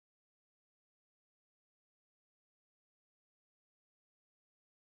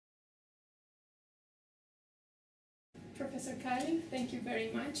Professor Carlin, thank you very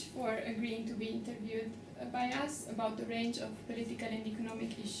much for agreeing to be interviewed by us about the range of political and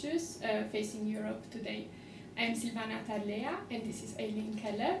economic issues facing Europe today. I am Silvana Tarlea, and this is Eileen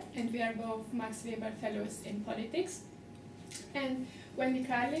Keller, and we are both Max Weber Fellows in Politics. And Wendy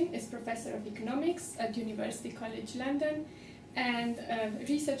Carlin is Professor of Economics at University College London and a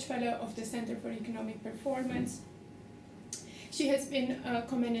Research Fellow of the Centre for Economic Performance. She has been a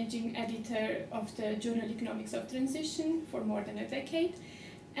co-managing editor of the journal Economics of Transition for more than a decade,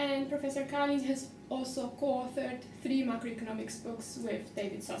 and Professor Carlin has also co-authored 3 macroeconomics books with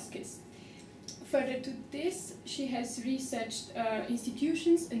David Soskice. Further to this, she has researched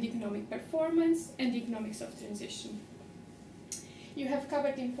institutions and economic performance and the economics of transition. You have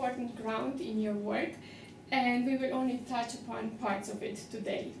covered important ground in your work, and we will only touch upon parts of it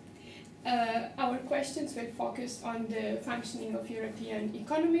today. Our questions will focus on the functioning of European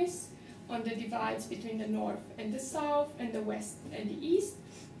economies, on the divides between the North and the South, and the West and the East.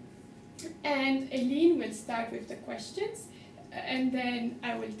 And Eileen will start with the questions, and then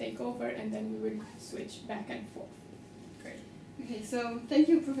I will take over, and then we will switch back and forth. Great. Okay, so thank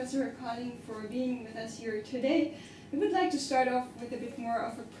you, Professor Carlin, for being with us here today. We would like to start off with a bit more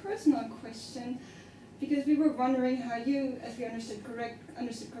of a personal question, because we were wondering how you, as we understood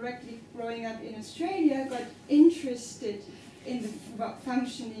correctly, growing up in Australia, got interested in the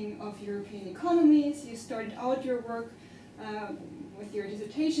functioning of European economies. You started out your work with your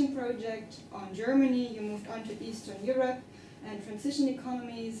dissertation project on Germany. You moved on to Eastern Europe and transition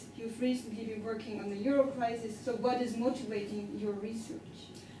economies. You've recently been working on the Euro crisis. So what is motivating your research?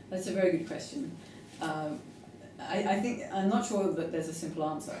 That's a very good question. I think, I'm not sure that there's a simple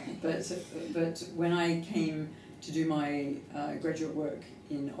answer, but when I came to do my graduate work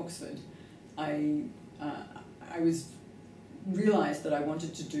in Oxford, I realized that I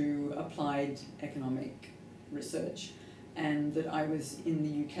wanted to do applied economic research, and that I was in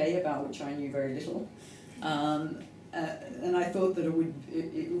the UK, about which I knew very little, and I thought that it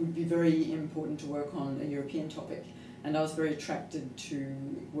would be very important to work on a European topic. And I was very attracted to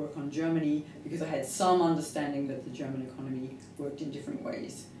work on Germany because I had some understanding that the German economy worked in different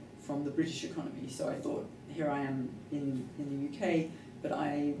ways from the British economy. So I thought, here I am in the UK, but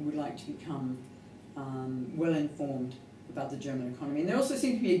I would like to become well informed about the German economy. And there also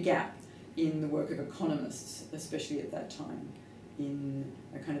seemed to be a gap in the work of economists, especially at that time, in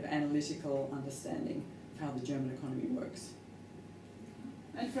a kind of analytical understanding of how the German economy works.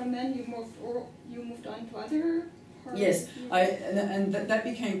 And from then you moved on to other. Yes, and that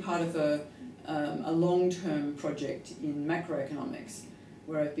became part of a long-term project in macroeconomics,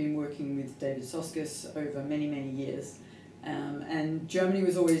 where I've been working with David Soskice over many, many years. And Germany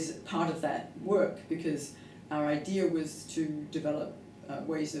was always part of that work, because our idea was to develop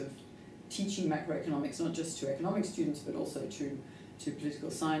ways of teaching macroeconomics, not just to economic students, but also to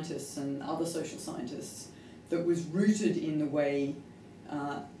political scientists and other social scientists, that was rooted in the way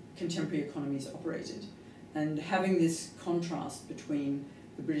contemporary economies operated. And having this contrast between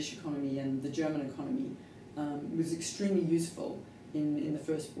the British economy and the German economy was extremely useful in the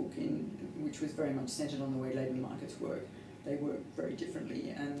first book, which was very much centered on the way labour markets work. They work very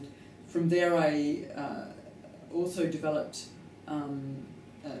differently. And from there I also developed,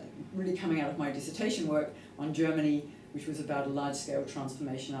 really coming out of my dissertation work on Germany, which was about a large-scale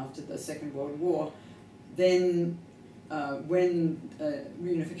transformation after the Second World War. Then when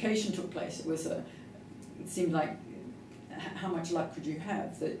reunification took place, it seemed like, how much luck could you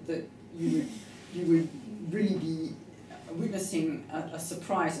have that you would really be witnessing a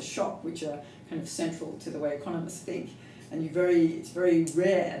surprise, a shock, which are kind of central to the way economists think. And it's very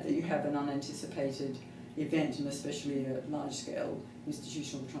rare that you have an unanticipated event, and especially a large-scale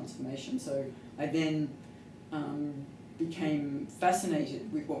institutional transformation. So I then became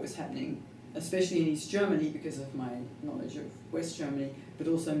fascinated with what was happening, especially in East Germany, because of my knowledge of West Germany, but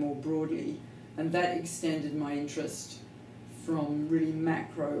also more broadly. And that extended my interest from really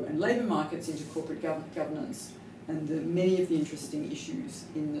macro and labour markets into corporate governance. And many of the interesting issues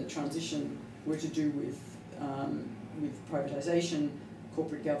in the transition were to do with privatisation,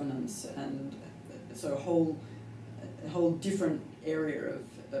 corporate governance, and so a whole different area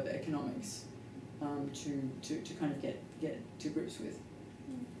of economics to kind of get to grips with.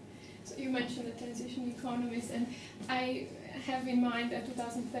 So you mentioned the transition economies, and I have in mind a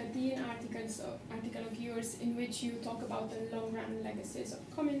 2013 article of yours in which you talk about the long-run legacies of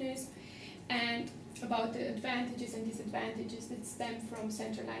communism and about the advantages and disadvantages that stem from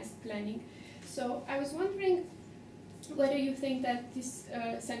centralized planning. So I was wondering whether you think that these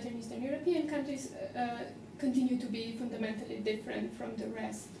Central and Eastern European countries continue to be fundamentally different from the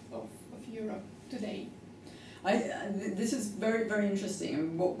rest of Europe today. This is very, very interesting.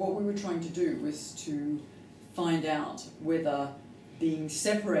 And what we were trying to do was to find out whether being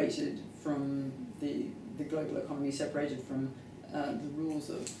separated from the global economy, separated from the rules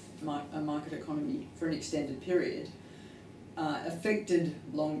of a market economy for an extended period, affected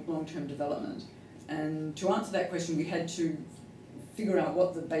long-term development. And to answer that question, we had to figure out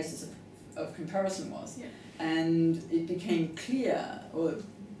what the basis of comparison was. Yeah. And it became clear, or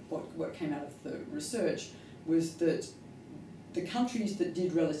what came out of the research, was that the countries that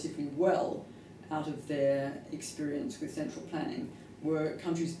did relatively well out of their experience with central planning were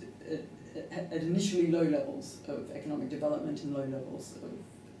countries at initially low levels of economic development and low levels of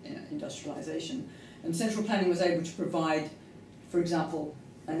industrialization. And central planning was able to provide, for example,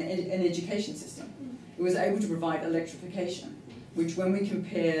 an education system. It was able to provide electrification, which when we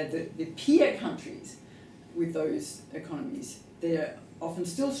compare the peer countries with those economies, they're often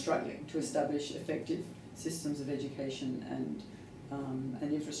still struggling to establish effective systems of education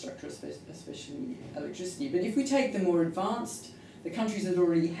and infrastructure, especially electricity. But if we take the more advanced, the countries that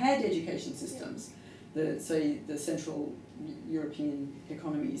already had education systems, say the Central European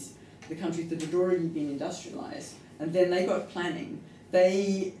economies, the countries that had already been industrialized, and then they got planning,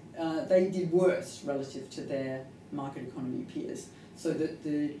 they did worse relative to their market economy peers. So that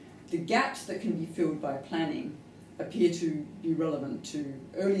the gaps that can be filled by planning appear to be relevant to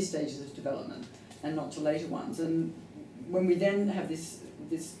early stages of development and not to later ones. And when we then have this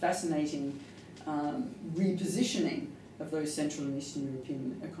fascinating repositioning of those Central and Eastern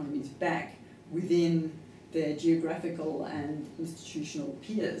European economies back within their geographical and institutional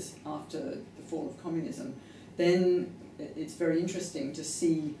peers after the fall of communism, then it's very interesting to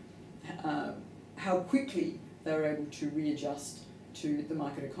see how quickly they were able to readjust to the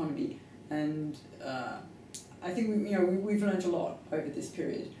market economy. And I think we've learned a lot over this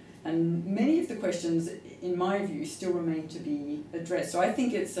period. And many of the questions, in my view, still remain to be addressed. So I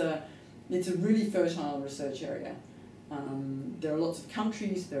think it's a really fertile research area. There are lots of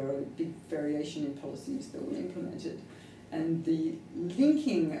countries, there are big variation in policies that were implemented. And the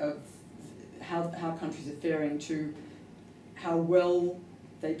linking of how countries are faring to how well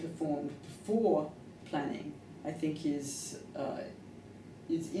they performed before planning, I think is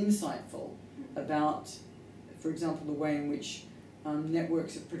insightful about, for example, the way in which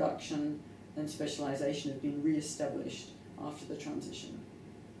networks of production and specialization have been re-established after the transition.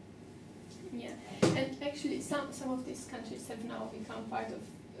 Yeah, and actually some of these countries have now become part of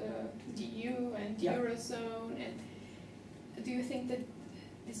the EU and Eurozone, and do you think that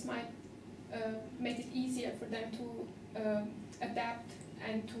this might make it easier for them to adapt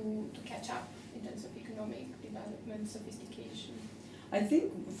and to catch up in terms of economic development, sophistication? I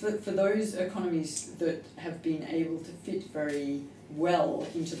think for those economies that have been able to fit very well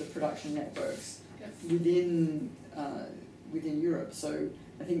into the production networks within Europe, so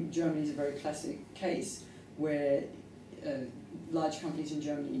I think Germany is a very classic case where large companies in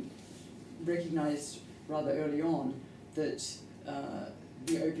Germany recognized rather early on that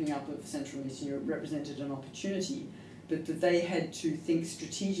the opening up of Central and Eastern Europe represented an opportunity, but that they had to think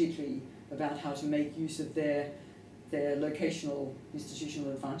strategically about how to make use of their locational institutional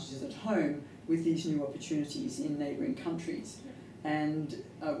advantages at home with these new opportunities in neighbouring countries. And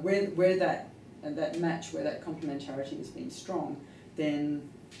where that match, where that complementarity has been strong, then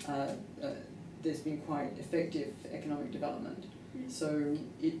there's been quite effective economic development. So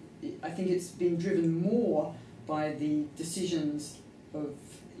I think it's been driven more by the decisions of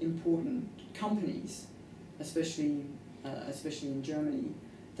important companies, especially in Germany,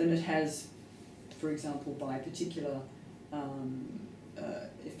 than it has, for example, by particular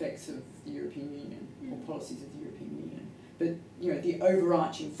effects of the European Union or policies of the European Union. But the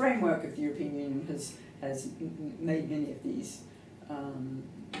overarching framework of the European Union has made many of these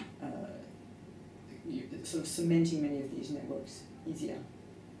sort of cementing many of these networks easier.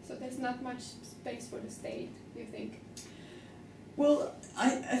 So there's not much space for the state, do you think? Well,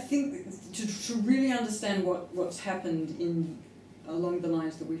 I think to really understand what's happened along the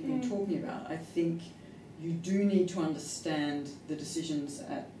lines that we've been talking about, I think you do need to understand the decisions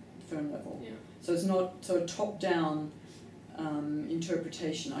at firm level. Yeah. So it's not a top-down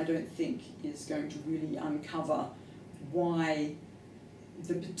interpretation, I don't think, is going to really uncover why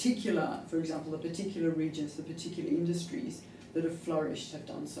the particular, for example, the particular regions, the particular industries that have flourished have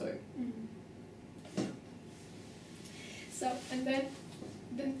done so. Mm-hmm. So, and then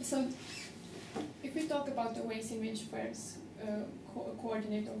if we talk about the ways in which firms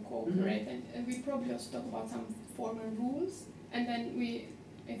coordinate or cooperate, and we probably also talk about some formal rules, and then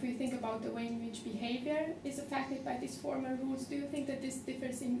if we think about the way in which behavior is affected by these formal rules, do you think that this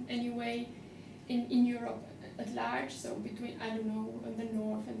differs in any way in Europe at large, so between, I don't know, the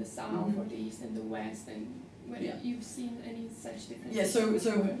north and the south, or the east and the west, and whether you've seen any such differences? Yeah,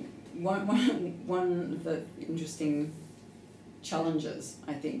 so one of the interesting challenges,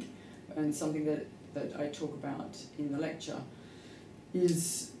 I think, and something that I talk about in the lecture,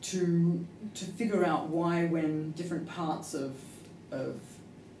 is to figure out why, when different parts of a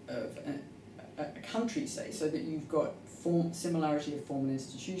country, say, so that you've got similarity of formal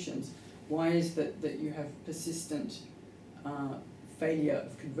institutions, why is that you have persistent failure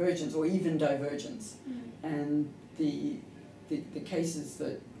of convergence or even divergence? And the cases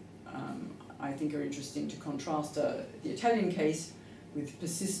that I think are interesting to contrast are the Italian case with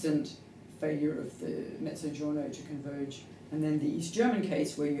persistent failure of the Mezzogiorno to converge, and then the East German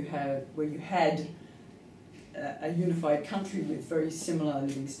case where you had a unified country with very similar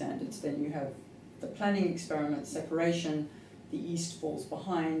living standards. Then you have the planning experiment, separation, the East falls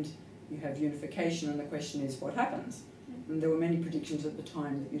behind, you have unification, and the question is what happens? And there were many predictions at the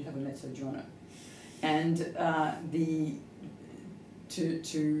time that you'd have a Mezzogiorno. And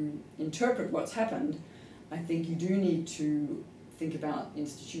to interpret what's happened, I think you do need to think about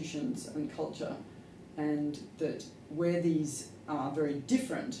institutions and culture, and that where these are very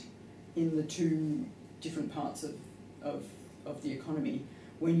different in the two different parts of the economy,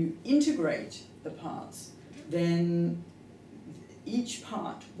 when you integrate the parts, then each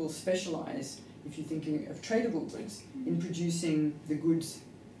part will specialize, if you're thinking of tradable goods, in producing the goods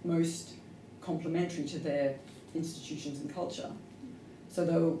most complementary to their institutions and culture. So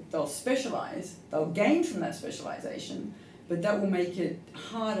they'll specialize, they'll gain from that specialization, but that will make it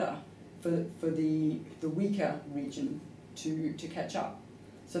harder for the weaker region to catch up.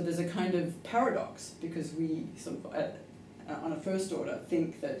 So there's a kind of paradox, because we sort of, on a first order,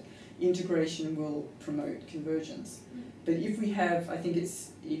 think that integration will promote convergence. But if we have, I think it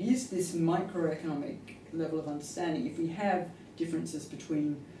is this microeconomic level of understanding, if we have differences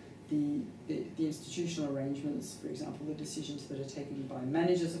between the institutional arrangements, for example, the decisions that are taken by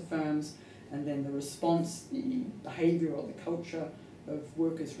managers of firms, and then the response, the behavior or the culture of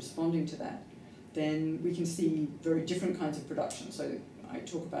workers responding to that, then we can see very different kinds of production. So I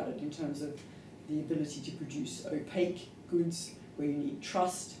talk about it in terms of the ability to produce opaque goods where you need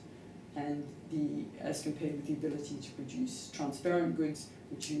trust, and as compared with the ability to produce transparent goods,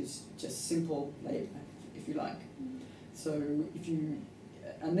 which use just simple labor, if you like. So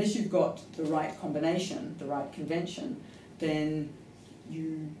unless you've got the right combination, the right convention, then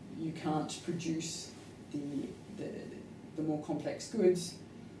you can't produce the more complex goods.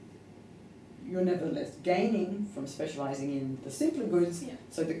 You're nevertheless gaining from specializing in the simpler goods,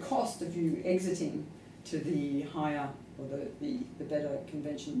 so the cost of you exiting to the higher or the better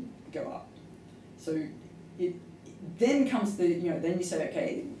convention go up. So then comes then you say,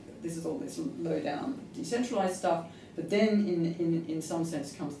 okay, this is all this low down decentralized stuff, but then in some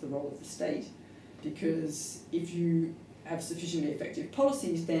sense comes the role of the state, because if you have sufficiently effective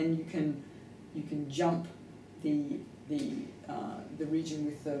policies, then you can jump the region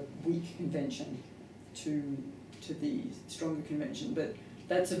with the weak convention to the stronger convention, but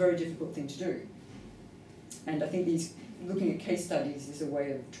that's a very difficult thing to do. And I think looking at case studies is a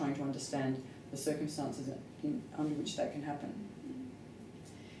way of trying to understand the circumstances under which that can happen.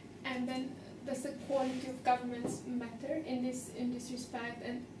 And then, does the quality of governments matter in this respect?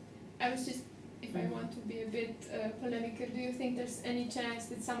 And I was just, if I want to be a bit polemical, do you think there's any chance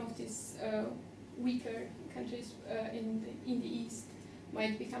that some of these weaker countries in the East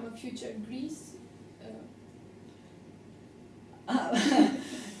might become a future Greece?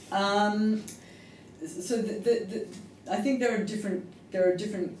 So I think there are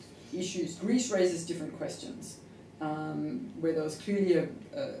different issues. Greece raises different questions, where there was clearly a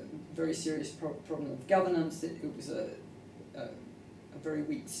very serious problem of governance. It was a very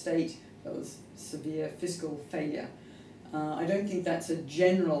weak state. There was severe fiscal failure. I don't think that's a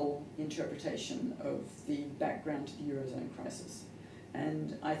general interpretation of the background to the Eurozone crisis.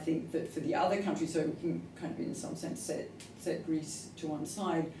 And I think that for the other countries, so we can kind of in some sense set Greece to one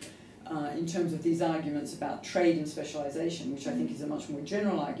side, in terms of these arguments about trade and specialization, which I think is a much more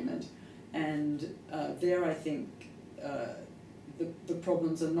general argument. And there I think the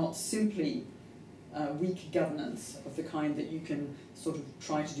problems are not simply weak governance of the kind that you can sort of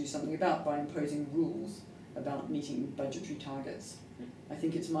try to do something about by imposing rules about meeting budgetary targets. I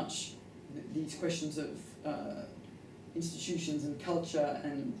think it's much, these questions of institutions and culture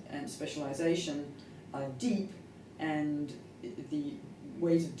and specialization are deep, and the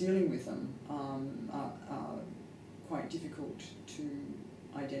ways of dealing with them are quite difficult to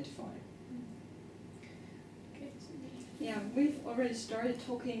identify. Okay. Yeah, we've already started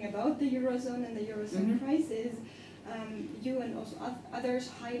talking about the Eurozone and the Eurozone crisis. You and also others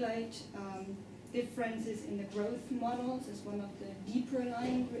highlight differences in the growth models as one of the deeper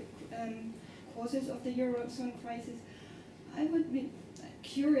lying causes of the Eurozone crisis. I would be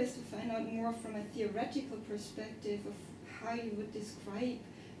curious to find out more from a theoretical perspective of how you would describe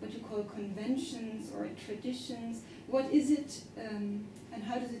what you call conventions or traditions. What is it and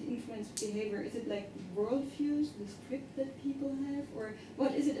how does it influence behavior? Is it like worldviews, the script that people have, or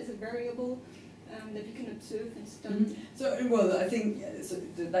what is it as a variable that we can observe and study? So, well, I think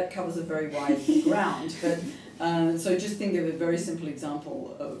that covers a very wide ground, but so just think of a very simple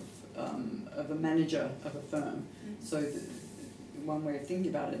example of a manager of a firm. So one way of thinking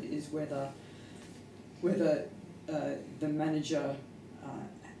about it is whether the manager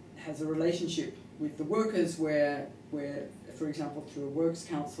has a relationship with the workers where, for example, through a works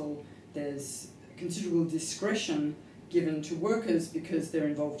council, there's considerable discretion given to workers because they're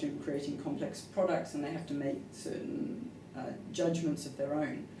involved in creating complex products and they have to make certain judgments of their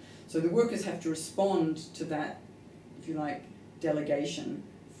own. So the workers have to respond to that, if you like, delegation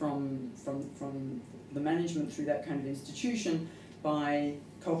from the management through that kind of institution by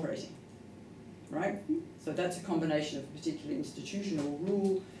cooperating, right? So that's a combination of a particular institutional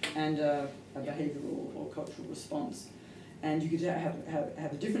rule and a behavioural or cultural response. And you could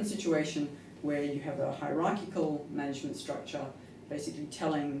have a different situation where you have a hierarchical management structure basically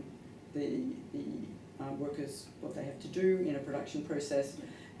telling the workers what they have to do in a production process,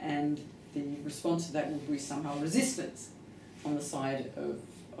 and the response to that will be somehow resistance on the side of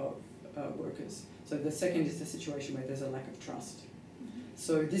workers. So the second is the situation where there's a lack of trust.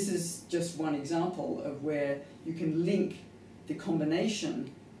 So this is just one example of where you can link the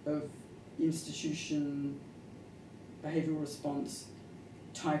combination of institution, behavioural response,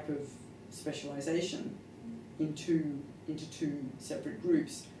 type of specialisation into two separate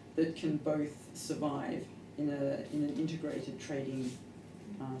groups that can both survive in an integrated trading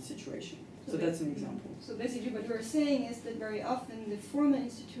situation. So that's an example. So basically what you're saying is that very often the formal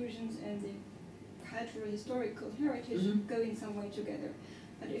institutions and the cultural historical heritage go in some way together.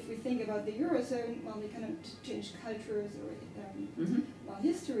 But if we think about the Eurozone, well, we cannot change cultures or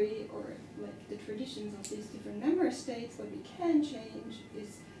history or like the traditions of these different member states. What we can change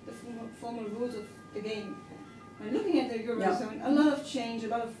is the formal rules of the game. When looking at the Eurozone, a lot of change, a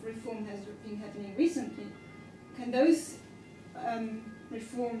lot of reform has been happening recently. Can those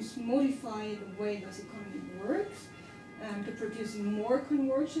reforms modify the way this economy works to produce more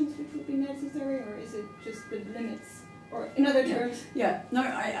convergence, which would be necessary, or is it just the limits? Or in other terms? Yeah, no,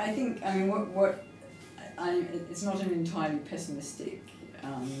 I think, I mean, it's not an entirely pessimistic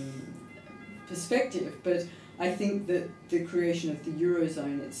perspective, but I think that the creation of the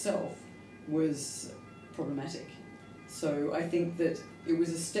Eurozone itself was problematic. So I think that it was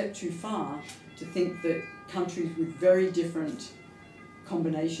a step too far to think that countries with very different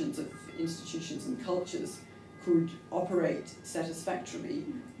combinations of institutions and cultures could operate satisfactorily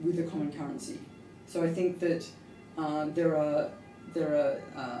with a common currency. So I think that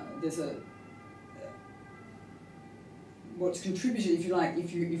there's what's contributed, if you like,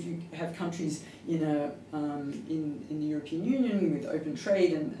 if you have countries in the European Union with open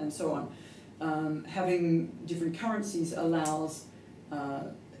trade and so on, having different currencies allows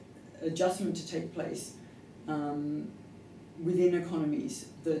adjustment to take place within economies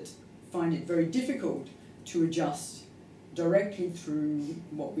that find it very difficult to adjust directly through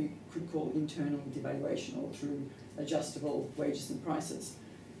what we could call internal devaluation or through adjustable wages and prices,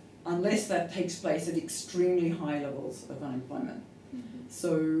 unless that takes place at extremely high levels of unemployment.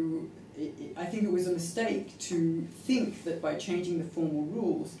 So I think it was a mistake to think that by changing the formal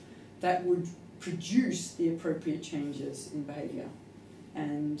rules that would produce the appropriate changes in behaviour.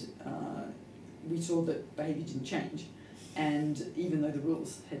 And we saw that behaviour didn't change, and even though the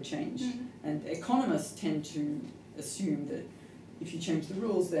rules had changed. And economists tend to assume that if you change the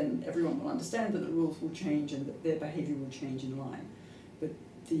rules, then everyone will understand that the rules will change and that their behaviour will change in line. But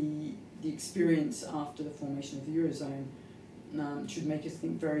the experience after the formation of the Eurozone should make us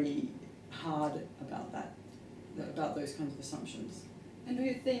think very hard about that, about those kinds of assumptions. And do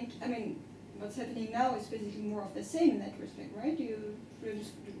you think, I mean, what's happening now is basically more of the same in that respect, right? Do you really...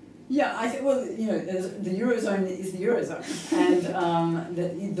 Yeah, I think, well, you know, the Eurozone is the Eurozone,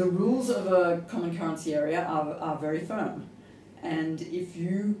 and the rules of a common currency area are very firm. And if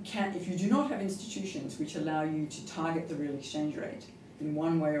you do not have institutions which allow you to target the real exchange rate in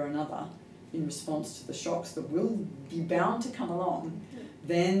one way or another in response to the shocks that will be bound to come along,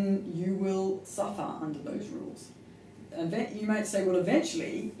 then you will suffer under those rules. you might say, well,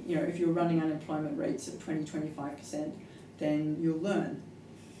 eventually, you know, if you're running unemployment rates of 20–25%, then you'll learn.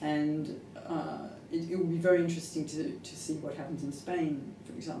 And it will be very interesting to see what happens in Spain,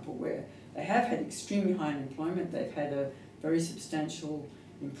 for example, where they have had extremely high unemployment. They've had a very substantial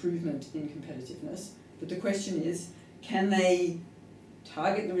improvement in competitiveness. But the question is, can they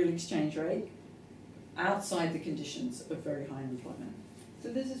target the real exchange rate outside the conditions of very high unemployment? So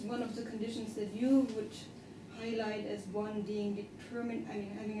this is one of the conditions that you would highlight as one being determined, I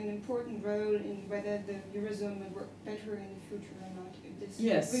mean, having an important role in whether the Eurozone will work better in the future or not. If this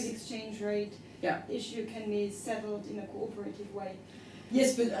Yes. real exchange rate Yeah. issue can be settled in a cooperative way.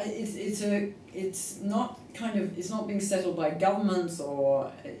 Yes, but it's not being settled by governments,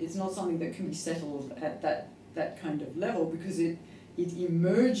 or it's not something that can be settled at that kind of level, because it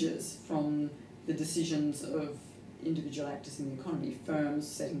emerges from the decisions of individual actors in the economy, firms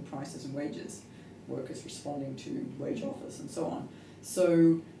setting prices and wages, workers responding to wage offers and so on.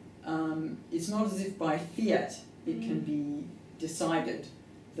 So it's not as if by fiat it can be decided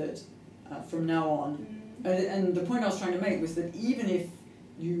that from now on, and the point I was trying to make was that even if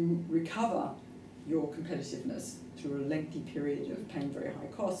you recover your competitiveness through a lengthy period of paying very high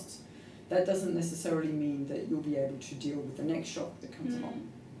costs, that doesn't necessarily mean that you'll be able to deal with the next shock that comes along.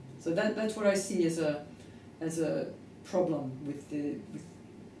 So that's what I see as a problem with the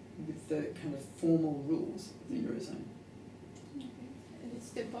kind of formal rules of the Eurozone. And it's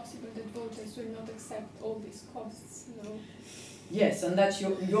still possible that voters will not accept all these costs, no? Yes, and that's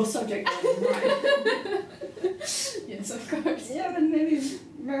your subject matter, right? Yes, of course. Yeah, but maybe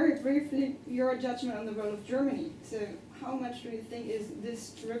very briefly, your judgment on the role of Germany. So how much do you think is this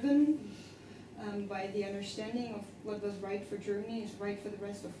driven by the understanding of what was right for Germany is right for the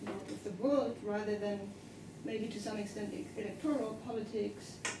rest of the world, rather than maybe to some extent electoral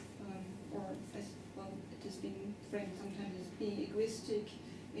politics, or as well, it has been framed sometimes as being egoistic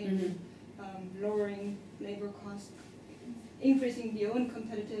in lowering labor costs, increasing the own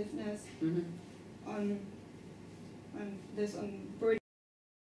competitiveness, on burdening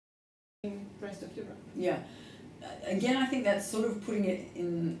the rest of Europe. Yeah. Again, I think that's sort of putting it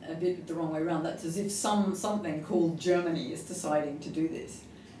in a bit the wrong way around. That's as if something called Germany is deciding to do this,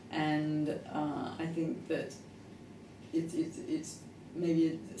 and I think that it's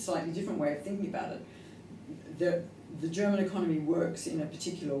maybe a slightly different way of thinking about it. The German economy works in a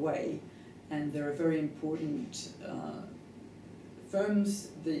particular way, and there are very important firms.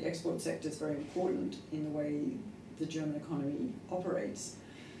 The export sector is very important in the way the German economy operates,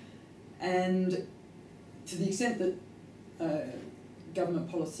 and to the extent that government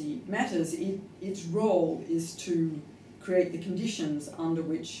policy matters, its role is to create the conditions under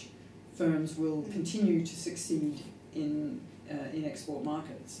which firms will continue to succeed in export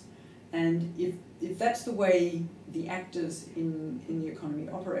markets. And if that's the way the actors in the economy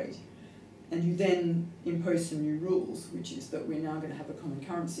operate, and you then impose some new rules, which is that we're now going to have a common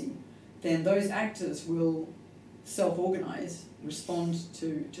currency, then those actors will self-organize, respond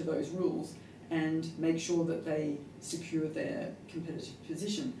to those rules, and make sure that they secure their competitive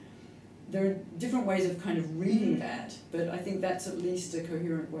position. There are different ways of kind of reading that, but I think that's at least a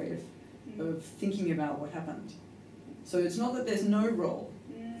coherent way of thinking about what happened. So it's not that there's no role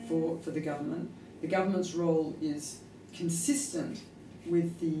for the government. The government's role is consistent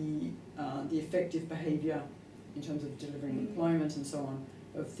with the effective behaviour in terms of delivering employment and so on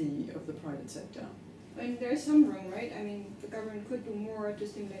of the private sector. I mean, there's some room, right? I mean, the government could do more to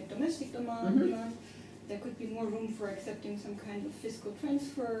stimulate domestic demand. There could be more room for accepting some kind of fiscal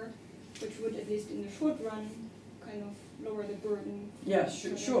transfer, which would, at least in the short run, kind of lower the burden. Yeah,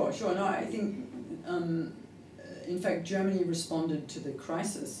 sure. No, I think, in fact, Germany responded to the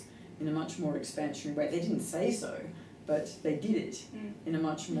crisis in a much more expansionary way. They didn't say so, but they did it in a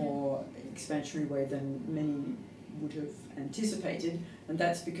much more expansionary way than many would have anticipated, and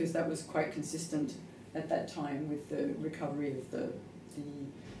that's because that was quite consistent at that time with the recovery of the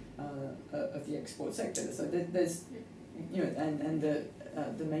export sector. So there's, you know, and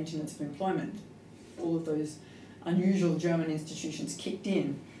the maintenance of employment, all of those unusual German institutions kicked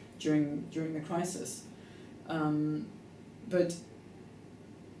in during the crisis. But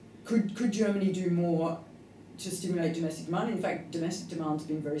could Germany do more to stimulate domestic demand? In fact, domestic demand's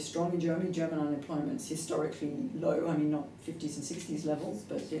been very strong in Germany. German unemployment's historically low. I mean, not 50s and 60s levels,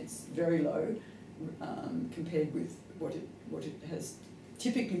 but it's very low compared with what it has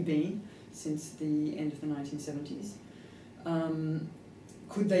typically been since the end of the 1970s.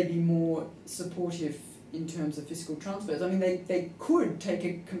 Could they be more supportive in terms of fiscal transfers? I mean, they could take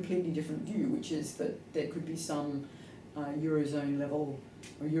a completely different view, which is that there could be some Eurozone level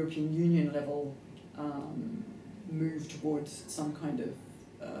or European Union level move towards some kind of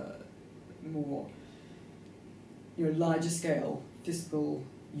more, larger scale fiscal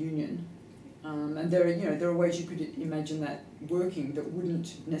union. And there are ways you could imagine that working that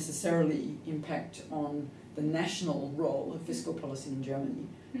wouldn't necessarily impact on the national role of fiscal policy in Germany.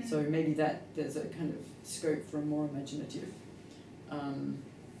 Mm. So maybe there's a kind of scope for a more imaginative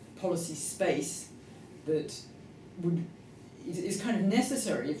policy space that is kind of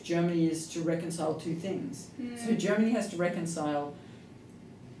necessary if Germany is to reconcile two things. Mm. So Germany has to reconcile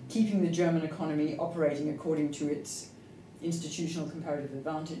keeping the German economy operating according to its institutional comparative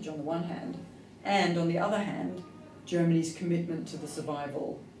advantage on the one hand, and on the other hand, Germany's commitment to the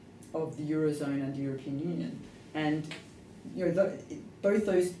survival of the Eurozone and the European Union. And both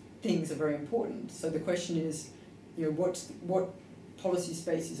those things are very important. So the question is, what policy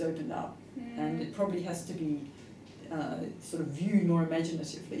space is opened up? Mm. And it probably has to be sort of viewed more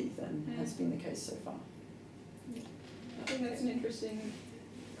imaginatively than has been the case so far. I think that's an interesting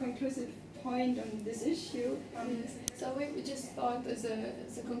conclusive point on this issue. Yes. So we just thought as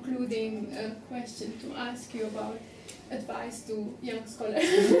a concluding question to ask you about advice to young scholars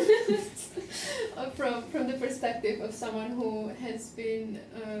from the perspective of someone who has been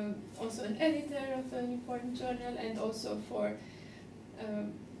also an editor of an important journal, and also for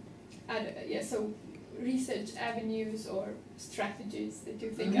so research avenues or strategies that you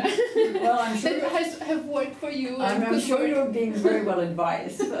think well, I'm sure that have worked for you. I'm sure you're being very well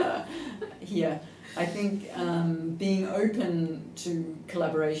advised here. I think being open to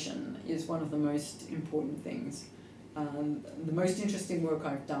collaboration is one of the most important things. The most interesting work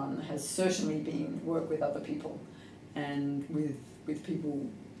I've done has certainly been work with other people, and with people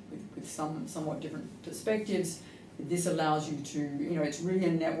with somewhat different perspectives. This allows you to, it's really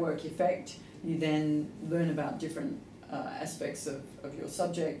a network effect. You then learn about different aspects of your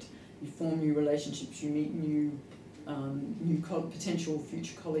subject. You form new relationships. You meet new potential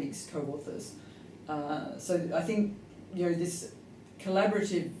future colleagues, co-authors. So I think this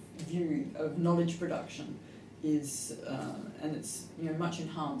collaborative view of knowledge production is, and it's much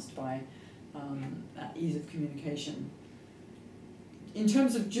enhanced by ease of communication. In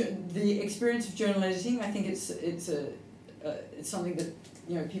terms of the experience of journal editing, I think it's something that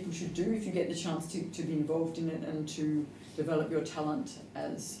people should do if you get the chance to be involved in it and to develop your talent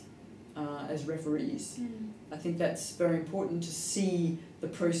as referees. Mm. I think that's very important to see the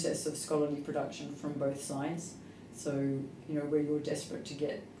process of scholarly production from both sides. So where you're desperate to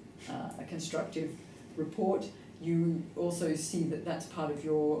get a constructive report, you also see that that's part of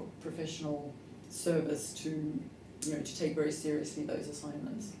your professional service to take very seriously those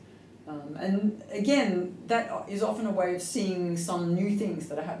assignments. And again, that is often a way of seeing some new things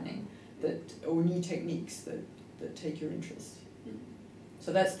that are happening, or new techniques that take your interest.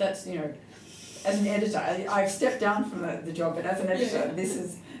 So that's as an editor, I've stepped down from the job, but as an editor,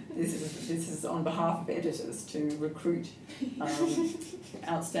 this is on behalf of editors to recruit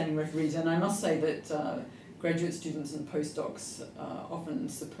outstanding referees. And I must say that graduate students and postdocs are often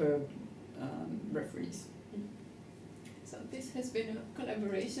superb referees. So this has been a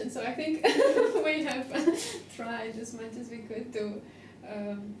collaboration, so I think we have tried as much as we could to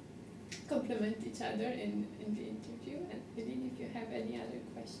complement each other in the interview. And Eileen, if you have any other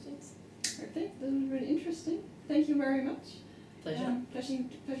questions. Perfect, that was really interesting. Thank you very much. Pleasure.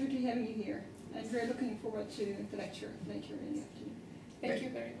 Pleasure to having you here. And we're looking forward to the lecture later in the afternoon. Thank you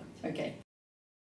very much. Okay.